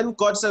 10, then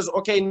God says,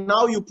 okay,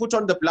 now you put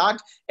on the blood.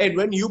 And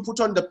when you put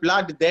on the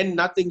blood, then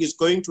nothing is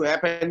going to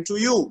happen to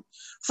you.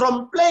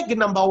 From plague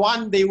number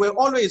 1, they were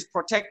always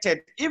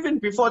protected, even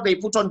before they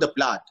put on the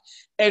blood.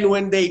 And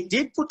when they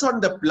did put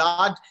on the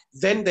blood,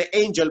 then the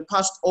angel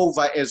passed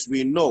over, as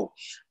we know.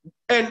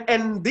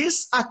 And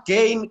this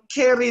again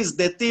carries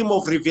the theme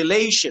of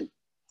revelation,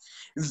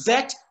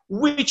 that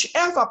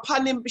whichever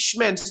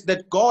punishments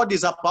that God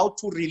is about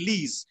to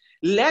release,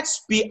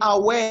 let's be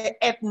aware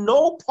at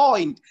no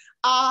point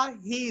are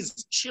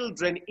his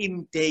children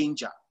in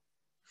danger.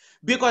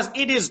 Because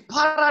it is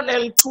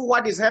parallel to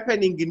what is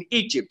happening in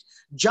Egypt.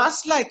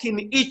 Just like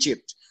in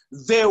Egypt,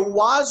 there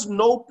was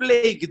no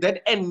plague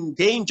that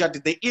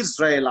endangered the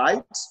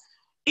Israelites,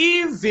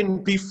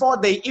 even before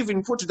they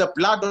even put the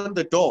blood on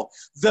the door.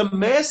 The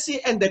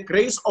mercy and the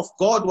grace of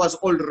God was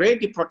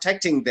already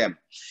protecting them.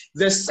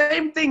 The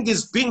same thing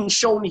is being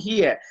shown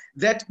here,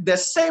 that the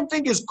same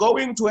thing is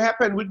going to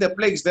happen with the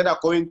plagues that are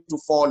going to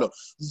follow.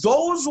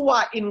 Those who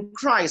are in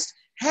Christ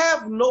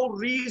have no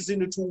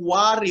reason to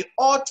worry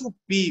or to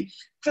be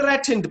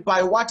threatened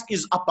by what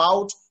is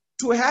about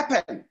to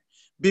happen,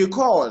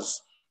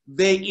 because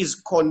there is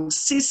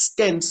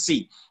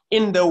consistency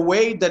in the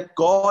way that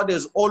God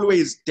has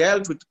always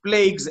dealt with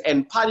plagues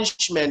and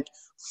punishment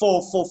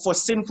for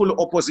sinful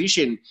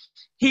opposition.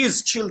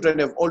 His children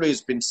have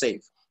always been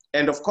safe.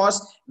 And of course,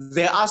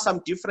 there are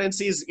some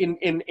differences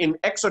in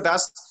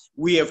Exodus.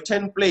 We have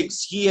 10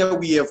 plagues. Here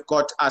we have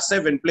got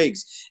 7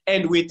 plagues.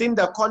 And within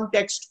the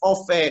context of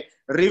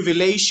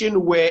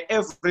Revelation, where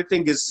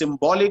everything is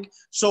symbolic,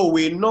 so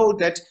we know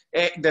that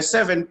the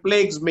 7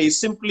 plagues may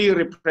simply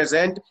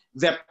represent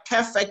the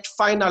perfect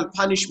final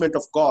punishment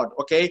of God,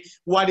 okay?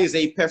 What is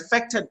a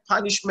perfected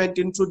punishment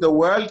into the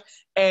world,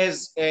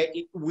 as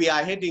we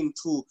are heading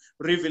to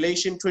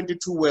Revelation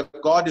 22, where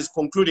God is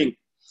concluding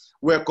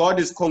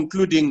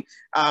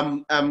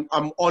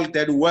all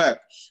that work.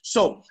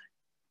 So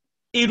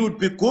it would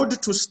be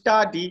good to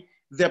study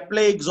the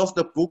plagues of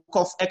the book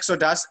of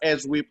Exodus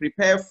as we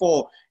prepare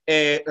for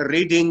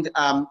reading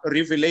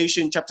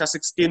Revelation chapter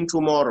 16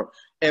 tomorrow.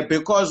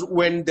 Because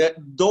when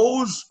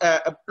those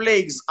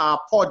plagues are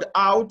poured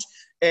out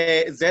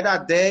that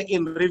are there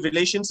in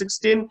Revelation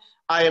 16,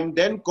 I am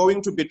then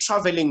going to be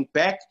traveling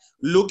back,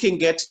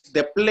 looking at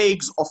the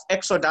plagues of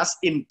Exodus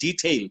in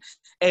detail.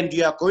 And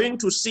you are going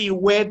to see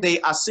where they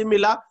are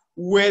similar,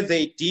 where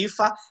they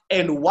differ,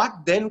 and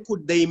what then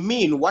could they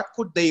mean, what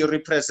could they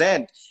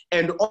represent.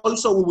 And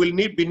also we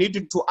will be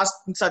needing to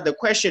answer the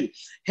question,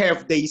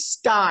 have they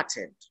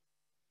started?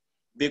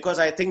 Because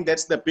I think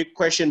that's the big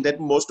question that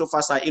most of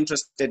us are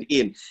interested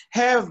in.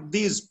 Have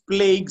these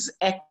plagues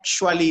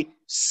actually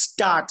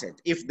started?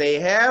 If they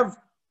have,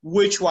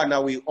 which one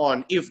are we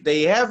on? If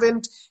they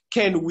haven't,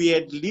 can we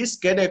at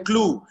least get a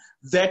clue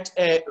that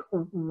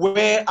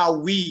where are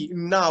we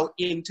now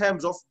in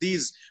terms of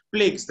these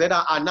plagues that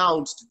are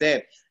announced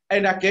there?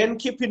 And again,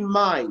 keep in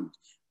mind,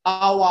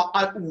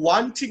 our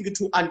wanting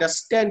to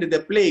understand the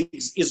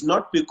plagues is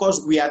not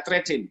because we are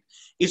threatened.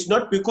 It's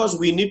not because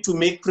we need to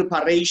make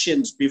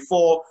preparations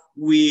before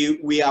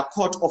we are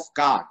caught off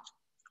guard.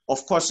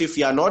 Of course, if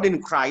you are not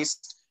in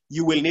Christ,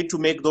 you will need to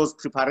make those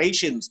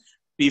preparations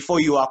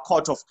before you are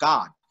caught off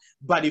guard.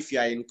 But if you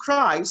are in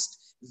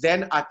Christ,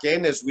 then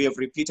again, as we have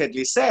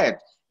repeatedly said,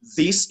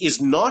 this is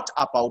not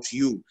about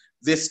you.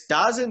 This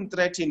doesn't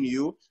threaten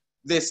you.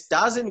 This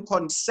doesn't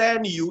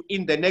concern you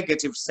in the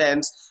negative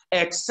sense,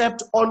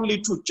 except only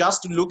to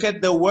just look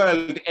at the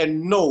world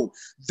and know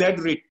that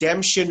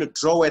redemption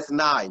draweth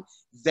nigh.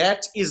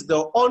 That is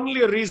the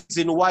only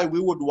reason why we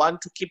would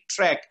want to keep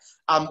track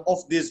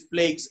of these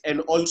plagues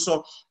and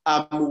also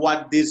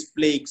what these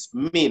plagues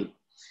mean.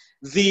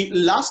 The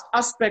last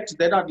aspect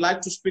that I'd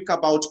like to speak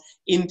about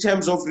in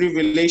terms of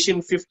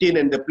Revelation 15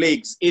 and the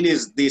plagues, it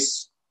is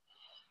this.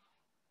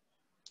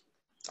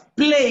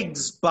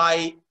 Plagues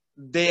by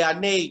their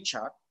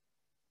nature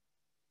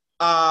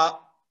are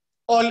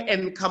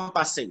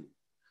all-encompassing,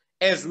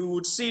 as we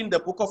would see in the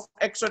book of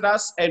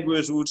Exodus and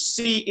we would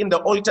see in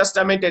the Old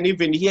Testament and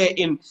even here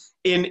in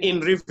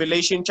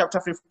Revelation chapter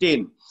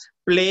 15.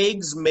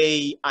 Plagues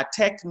may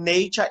attack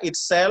nature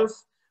itself.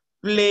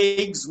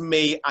 Plagues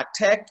may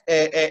attack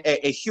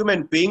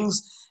human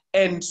beings,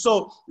 and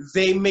so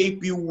they may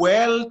be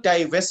well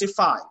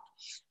diversified.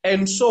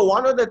 And so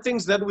one of the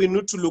things that we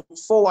need to look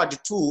forward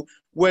to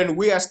when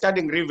we are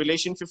studying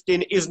Revelation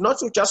 15 is not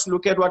to just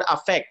look at what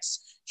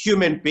affects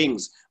human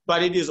beings,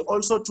 but it is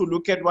also to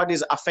look at what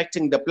is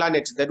affecting the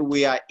planet that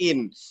we are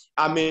in.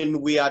 I mean,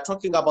 we are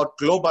talking about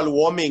global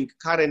warming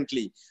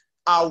currently.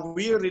 Are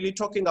we really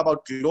talking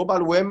about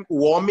global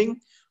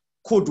warming?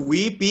 Could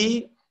we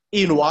be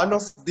in one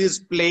of these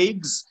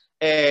plagues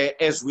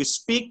as we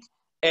speak?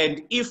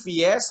 And if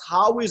yes,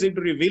 how is it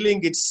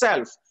revealing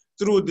itself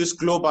through this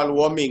global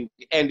warming?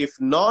 And if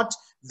not,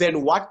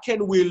 then what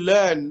can we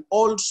learn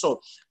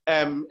also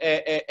from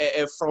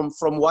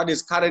what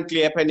is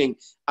currently happening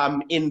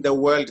in the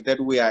world that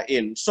we are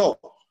in? So,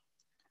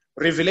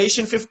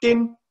 Revelation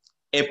 15,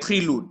 a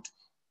prelude.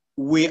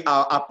 We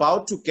are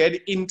about to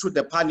get into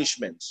the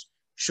punishments.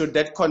 Should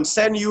that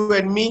concern you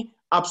and me?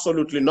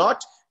 Absolutely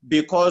not,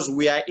 because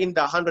we are in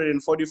the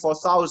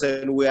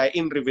 144,000, we are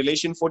in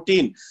Revelation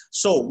 14.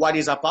 So what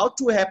is about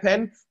to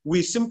happen,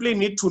 we simply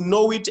need to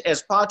know it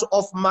as part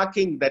of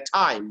marking the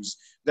times,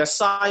 the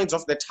signs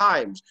of the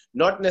times,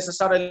 not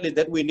necessarily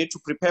that we need to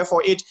prepare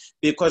for it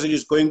because it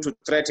is going to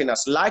threaten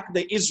us. Like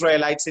the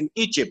Israelites in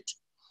Egypt,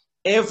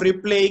 every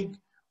plague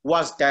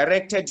was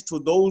directed to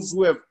those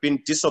who have been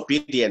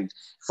disobedient.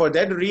 For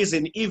that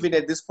reason, even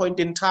at this point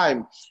in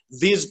time,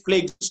 these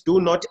plagues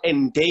do not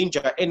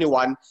endanger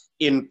anyone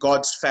in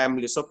God's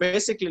family. So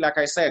basically, like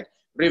I said,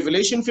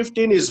 Revelation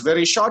 15 is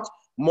very short,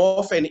 more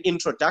of an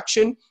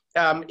introduction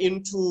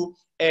into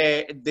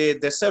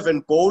the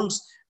seven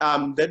bowls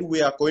that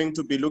we are going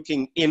to be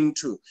looking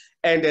into.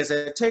 And as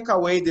a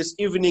takeaway this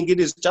evening, it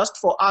is just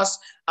for us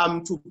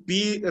to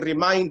be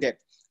reminded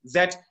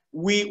that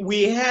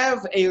we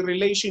have a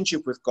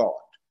relationship with God,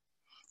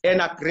 an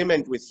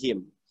agreement with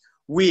Him.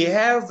 We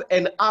have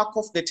an ark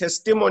of the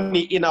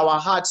testimony in our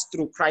hearts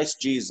through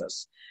Christ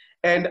Jesus.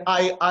 And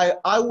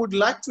I would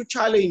like to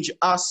challenge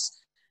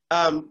us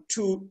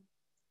to,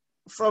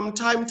 from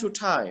time to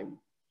time,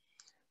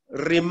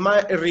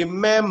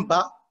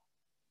 remember,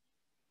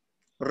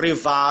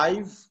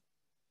 revive,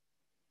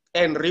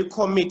 and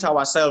recommit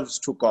ourselves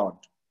to God.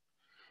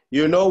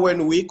 You know,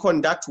 when we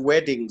conduct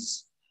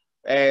weddings,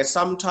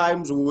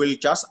 sometimes we will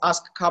just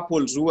ask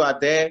couples who are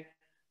there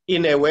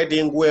in a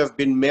wedding who have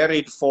been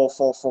married for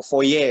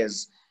 4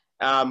 years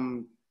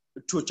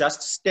to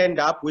just stand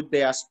up with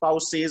their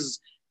spouses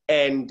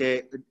and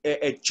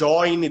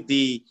join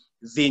the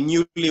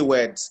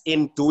newlyweds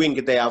in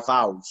doing their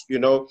vows. You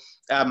know,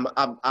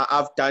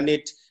 I've done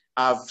it.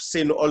 I've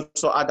seen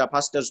also other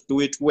pastors do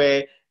it,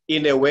 where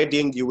in a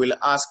wedding you will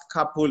ask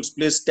couples,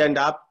 please stand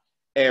up,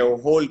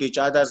 hold each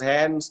other's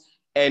hands,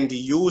 and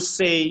you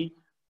say,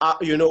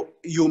 you know,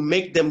 you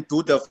make them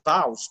do the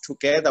vows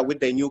together with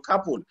the new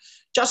couple,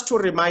 just to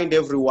remind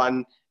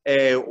everyone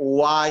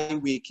why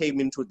we came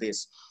into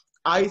this.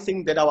 I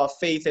think that our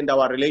faith and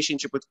our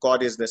relationship with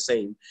God is the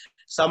same.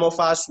 Some of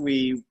us,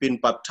 we've been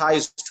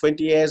baptized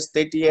 20 years,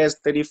 30 years,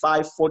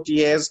 35, 40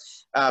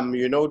 years,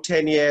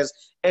 10 years.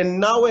 And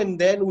now and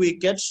then we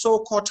get so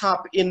caught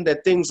up in the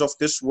things of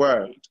this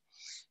world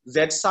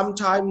that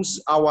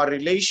sometimes our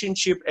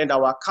relationship and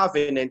our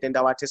covenant and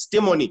our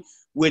testimony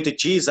with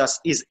Jesus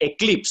is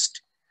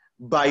eclipsed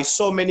by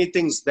so many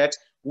things that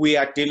we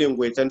are dealing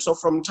with. And so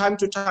from time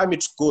to time,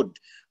 it's good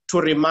to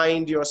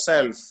remind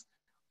yourself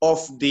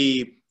of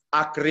the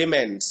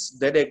agreements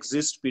that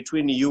exist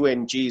between you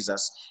and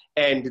Jesus,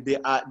 and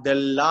the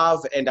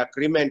love and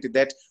agreement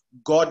that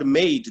God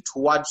made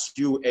towards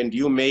you and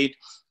you made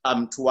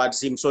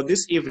towards him. So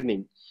this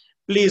evening,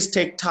 please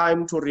take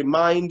time to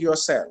remind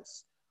yourself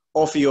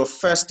of your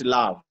first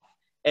love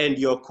and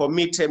your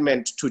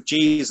commitment to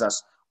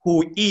Jesus,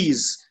 who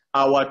is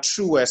our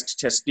truest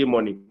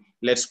testimony.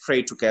 Let's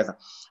pray together.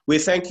 We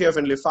thank you,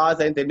 Heavenly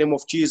Father, in the name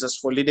of Jesus,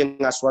 for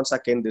leading us once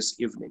again this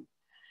evening.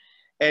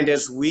 And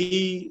as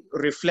we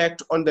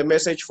reflect on the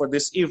message for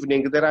this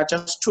evening, there are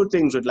just two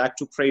things we'd like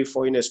to pray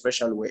for in a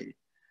special way.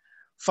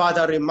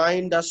 Father,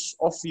 remind us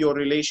of your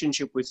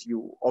relationship with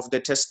you, of the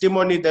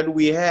testimony that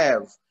we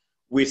have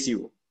with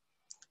you.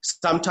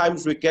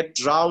 Sometimes we get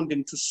drowned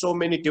into so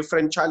many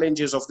different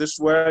challenges of this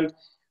world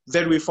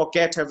that we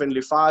forget,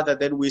 Heavenly Father,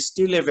 that we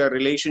still have a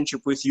relationship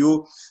with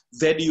you,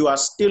 that you are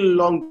still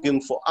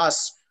longing for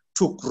us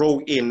to grow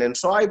in. And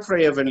so I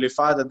pray, Heavenly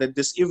Father, that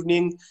this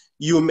evening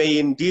you may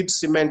indeed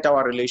cement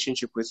our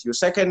relationship with you.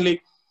 Secondly,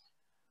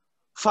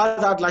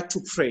 Father, I'd like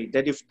to pray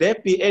that if there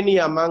be any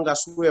among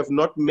us who have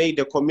not made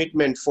a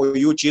commitment for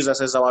you,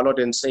 Jesus, as our Lord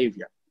and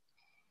Savior,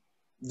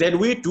 then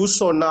we do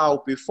so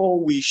now before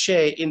we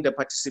share in the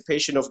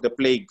participation of the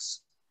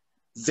plagues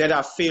that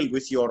are filled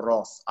with your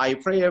wrath. I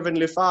pray,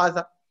 Heavenly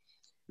Father,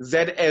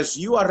 that as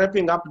you are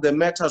wrapping up the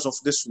matters of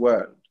this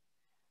world,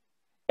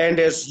 and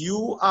as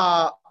you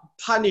are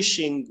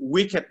punishing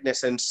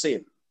wickedness and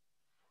sin,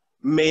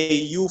 may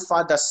you,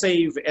 Father,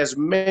 save as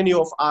many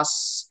of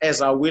us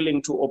as are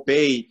willing to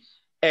obey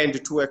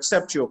and to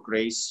accept your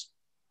grace.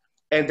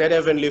 And that,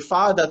 Heavenly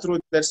Father, through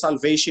that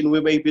salvation,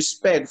 we may be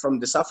spared from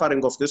the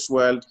suffering of this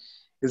world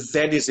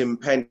that is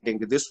impending.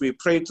 This we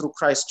pray through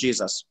Christ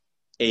Jesus.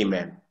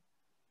 Amen.